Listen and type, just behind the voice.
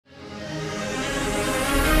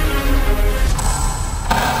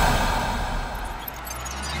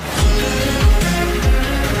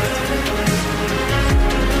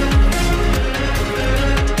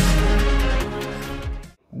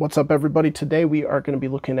What's up, everybody? Today we are going to be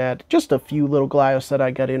looking at just a few little Glyos that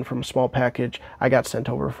I got in from a small package I got sent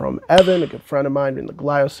over from Evan, a good friend of mine in the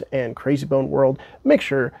Glyos and Crazy Bone world. Make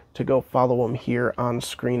sure to go follow him here on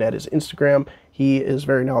screen at his Instagram. He is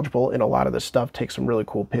very knowledgeable in a lot of this stuff, takes some really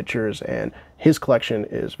cool pictures, and his collection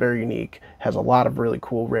is very unique, has a lot of really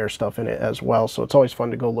cool rare stuff in it as well, so it's always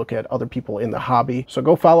fun to go look at other people in the hobby. So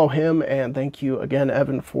go follow him, and thank you again,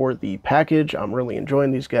 Evan, for the package. I'm really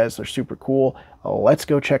enjoying these guys. They're super cool. Let's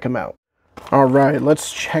go check them out. All right,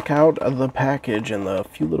 let's check out the package and the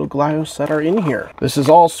few little Glyos that are in here. This is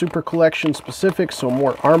all super collection specific, so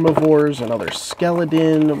more Armorvors, another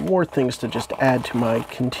skeleton, more things to just add to my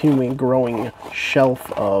continuing growing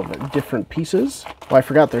shelf of different pieces. Oh, I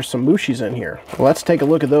forgot there's some Mushis in here. Well, let's take a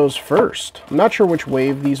look at those first. I'm not sure which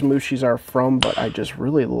wave these Mushis are from, but I just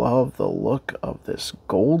really love the look of this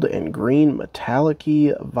gold and green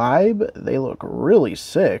metallic-y vibe. They look really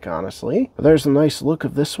sick, honestly. But there's a nice look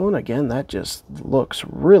of this one. Again, that just looks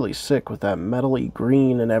really sick with that metal-y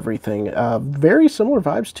green and everything. Very similar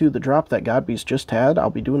vibes to the drop that Godbeast just had. I'll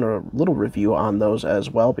be doing a little review on those as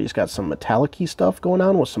well, but he's got some metallic-y stuff going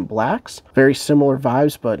on with some blacks. Very similar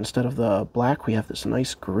vibes, but instead of the black, we have this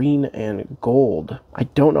nice green and gold. I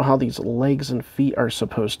don't know how these legs and feet are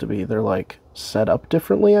supposed to be. They're like set up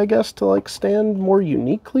differently, I guess, to like stand more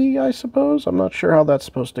uniquely, I suppose. I'm not sure how that's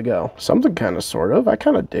supposed to go. Something kind of, sort of. I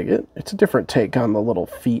kind of dig it. It's a different take on the little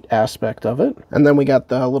feet aspect of it. And then we got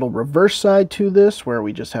the little reverse side to this, where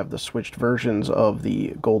we just have the switched versions of the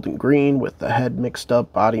gold and green with the head mixed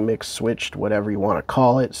up, body mix switched, whatever you want to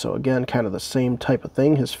call it. So again, kind of the same type of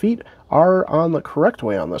thing. His feet are on the correct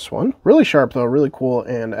way on this one. Really sharp though, really cool,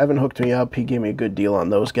 and Evan hooked me up. He gave me a good deal on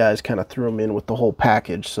those guys, kind of threw them in with the whole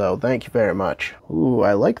package, so thank you very much. Ooh,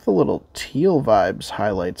 I like the little teal vibes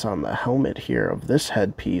highlights on the helmet here of this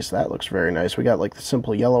headpiece. That looks very nice. We got like the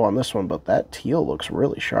simple yellow on this one, but that teal looks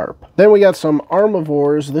really sharp. Then we got some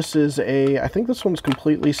Armorvors. This is I think this one's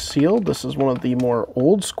completely sealed. This is one of the more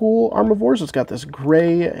old school Armorvors. It's got this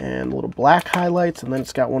gray and little black highlights, and then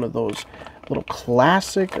it's got one of those little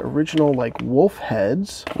classic original like wolf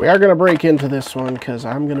heads. We are going to break into this one because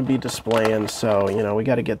I'm going to be displaying, so you know we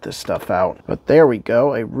got to get this stuff out. But there we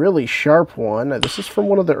go, a really sharp one. This is from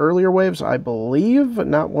one of the earlier waves, I believe.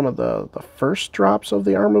 Not one of the first drops of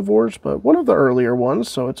the Armorvors, but one of the earlier ones,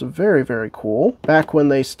 so it's very, very cool. Back when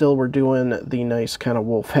they still were doing the nice kind of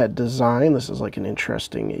wolf head design. This is like an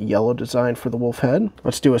interesting yellow design for the wolf head.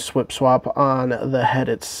 Let's do a swap on the head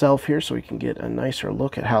itself here so we can get a nicer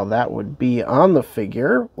look at how that would be on the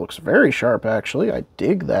figure. Looks very sharp, actually. I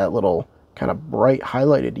dig that little kind of bright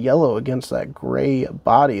highlighted yellow against that gray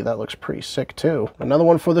body. That looks pretty sick too. Another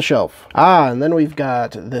one for the shelf. And then we've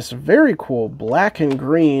got this very cool black and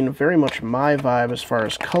green, very much my vibe as far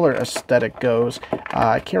as color aesthetic goes.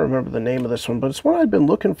 I can't remember the name of this one, but it's one I've been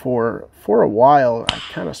looking for a while. I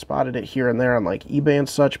kind of spotted it here and there on like eBay and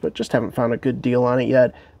such, but just haven't found a good deal on it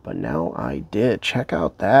yet. But now I did. Check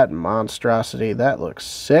out that monstrosity. That looks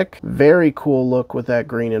sick. Very cool look with that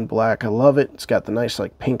green and black. I love it. It's got the nice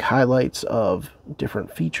like pink highlights of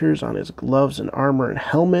different features on his gloves and armor and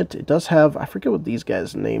helmet. It does have, I forget what these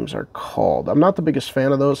guys' names are called. I'm not the biggest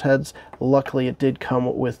fan of those heads. Luckily, it did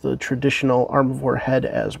come with the traditional Armorvor head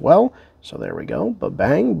as well. So there we go,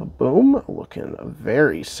 ba-bang, ba-boom, looking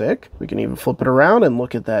very sick. We can even flip it around and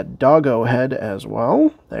look at that doggo head as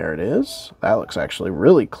well. There it is. That looks actually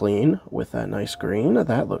really clean with that nice green.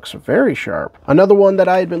 That looks very sharp. Another one that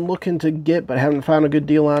I had been looking to get but haven't found a good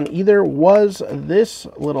deal on either was this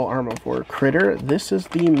little Armorvor critter. This is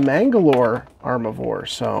the Manglorian Armorvor.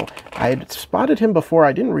 So I had spotted him before.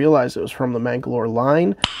 I didn't realize it was from the Manglorian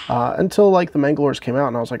line until like the Manglors came out,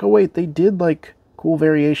 and I was like, oh wait, they did like cool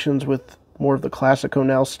variations with more of the classic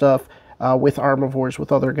Onell stuff, with Armorvors,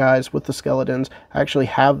 with other guys, with the skeletons. I actually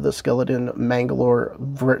have the skeleton Manglor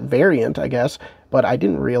variant, I guess, but I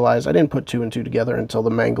didn't realize, I didn't put two and two together until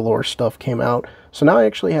the Manglor stuff came out. So now I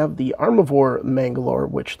actually have the Armorvor Manglor,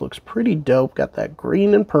 which looks pretty dope. Got that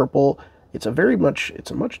green and purple. It's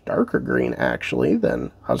a much darker green, actually,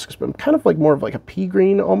 than I was expecting. Kind of like more of like a pea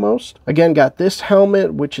green almost. Again, got this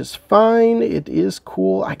helmet, which is fine. It is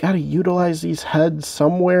cool. I gotta utilize these heads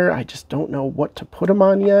somewhere. I just don't know what to put them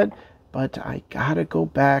on yet, but I gotta go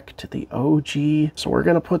back to the OG. So we're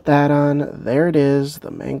gonna put that on. There it is,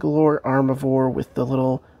 the Manglorian Armorvor with the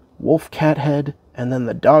little wolf cat head, and then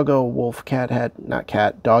the doggo wolf cat head, not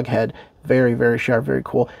cat, dog head. Very, very sharp, very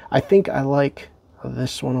cool. I think I like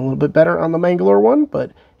this one a little bit better on the Manglorian one,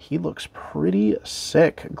 but he looks pretty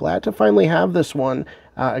sick. Glad to finally have this one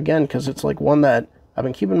again, because it's like one that I've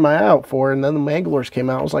been keeping my eye out for, and then the Manglors came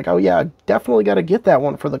out. I was like, oh yeah, I definitely got to get that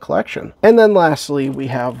one for the collection. And then lastly, we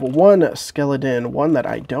have one skeleton, one that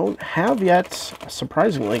I don't have yet,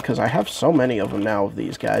 surprisingly, because I have so many of them now of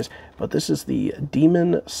these guys. But this is the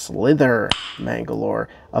Demon Slither Manglor,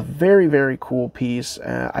 a very, very cool piece.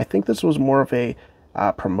 I think this was more of a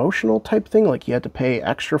promotional type thing, like you had to pay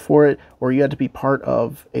extra for it, or you had to be part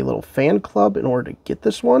of a little fan club in order to get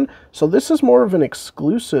this one. So this is more of an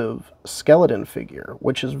exclusive skeleton figure,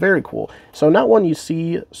 which is very cool. So not one you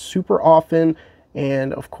see super often,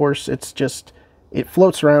 and of course it's just, it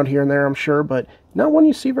floats around here and there, I'm sure, but not one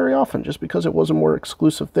you see very often just because it was a more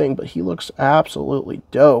exclusive thing. But he looks absolutely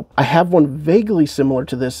dope. I have one vaguely similar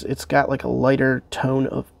to this. It's got like a lighter tone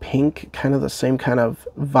of pink, kind of the same kind of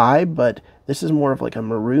vibe, but this is more of like a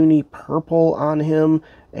maroony purple on him,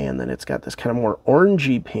 and then it's got this kind of more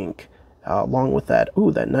orangey pink along with that.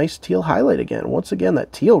 Ooh, that nice teal highlight again. Once again,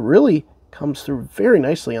 that teal really comes through very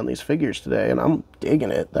nicely on these figures today, and I'm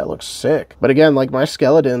digging it. That looks sick. But again, like my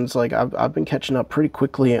skeletons, like I've been catching up pretty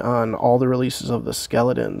quickly on all the releases of the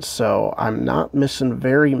skeletons, so I'm not missing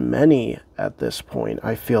very many at this point.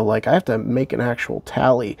 I feel like I have to make an actual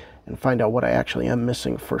tally and find out what I actually am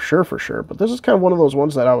missing for sure. But this is kind of one of those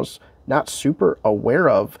ones that I was not super aware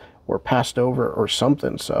of or passed over or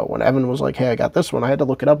something. So when Evan was like, hey, I got this one, I had to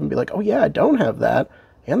look it up and be like, oh yeah, I don't have that,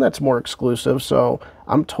 and that's more exclusive. So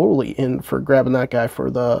I'm totally in for grabbing that guy for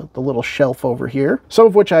the little shelf over here. Some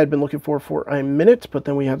of which I had been looking for a minute, but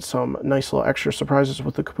then we had some nice little extra surprises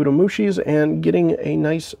with the Caputo Mushis, and getting a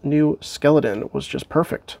nice new skeleton was just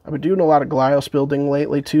perfect. I've been doing a lot of Glyos building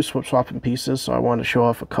lately too, swapping pieces, so I wanted to show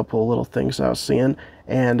off a couple of little things I was seeing.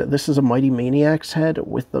 And this is a Mighty Maniac's head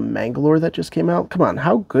with the Manglor that just came out. Come on,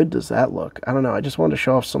 how good does that look? I don't know, I just wanted to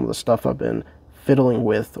show off some of the stuff I've been fiddling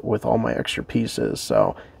with all my extra pieces.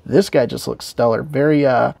 So this guy just looks stellar. Very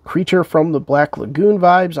Creature from the Black Lagoon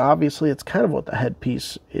vibes. Obviously, it's kind of what the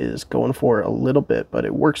headpiece is going for a little bit, but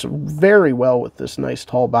it works very well with this nice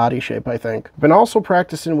tall body shape, I think. I've been also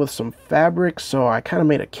practicing with some fabrics, so I kind of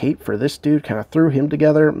made a cape for this dude, kind of threw him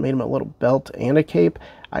together, made him a little belt and a cape.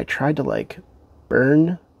 I tried to like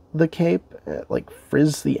burn the cape, like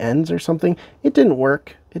frizz the ends or something. It didn't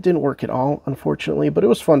work. It didn't work at all, unfortunately, but it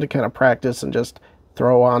was fun to kind of practice and just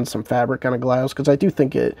throw on some fabric on a Glyos, because I do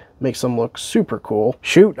think it makes them look super cool.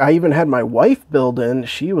 Shoot, I even had my wife build in.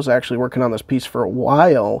 She was actually working on this piece for a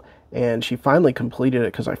while, and she finally completed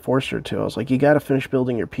it because I forced her to. I was like, you got to finish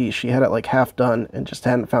building your piece. She had it like half done and just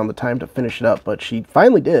hadn't found the time to finish it up, but she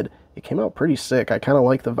finally did. It came out pretty sick. I kind of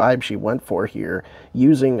like the vibe she went for here,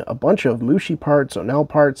 using a bunch of Mushi parts, Onel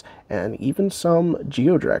parts, and even some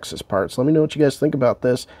Geodrex's parts. Let me know what you guys think about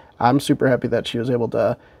this. I'm super happy that she was able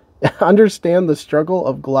to understand the struggle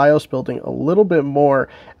of Glyos building a little bit more,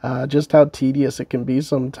 just how tedious it can be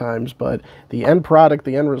sometimes, but the end product,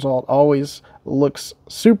 the end result always looks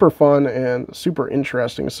super fun and super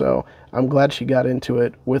interesting, so I'm glad she got into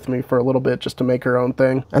it with me for a little bit just to make her own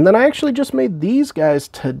thing. And then I actually just made these guys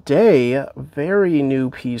today, very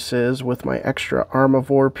new pieces with my extra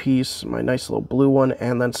Armorvor piece, my nice little blue one,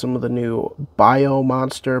 and then some of the new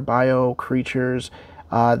bio creatures.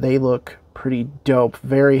 They look pretty dope.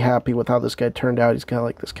 Very happy with how this guy turned out. He's got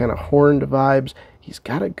like this kind of horned vibes. He's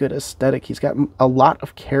got a good aesthetic. He's got a lot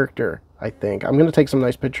of character, I think. I'm going to take some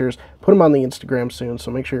nice pictures, put them on the Instagram soon, so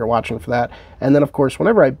make sure you're watching for that. And then, of course,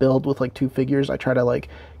 whenever I build with like 2 figures, I try to like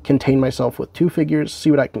contain myself with 2 figures, see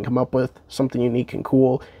what I can come up with, something unique and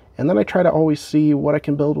cool. And then I try to always see what I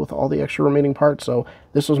can build with all the extra remaining parts. So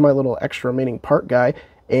this was my little extra remaining part guy,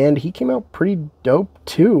 and he came out pretty dope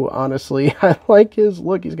too, honestly. I like his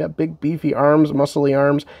look. He's got big beefy arms, muscly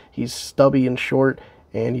arms. He's stubby and short,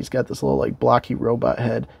 and he's got this little like blocky robot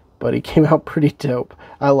head, but he came out pretty dope.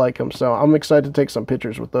 I like him, so I'm excited to take some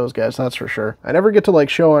pictures with those guys, that's for sure. I never get to like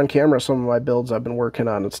show on camera some of my builds I've been working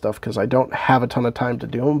on and stuff because I don't have a ton of time to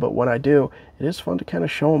do them, but when I do, it is fun to kind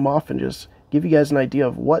of show them off and just give you guys an idea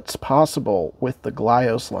of what's possible with the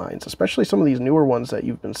Glyos lines, especially some of these newer ones that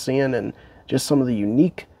you've been seeing, and just some of the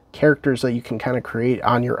unique characters that you can kind of create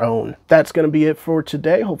on your own. That's going to be it for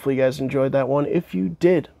today. Hopefully you guys enjoyed that one. If you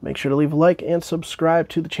did, make sure to leave a like and subscribe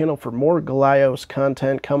to the channel for more Glyos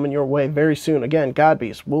content coming your way very soon. Again,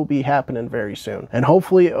 Godbeast will be happening very soon. And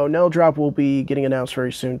hopefully Onel drop will be getting announced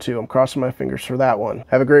very soon too. I'm crossing my fingers for that one.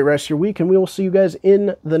 Have a great rest of your week, and we will see you guys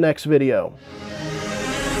in the next video.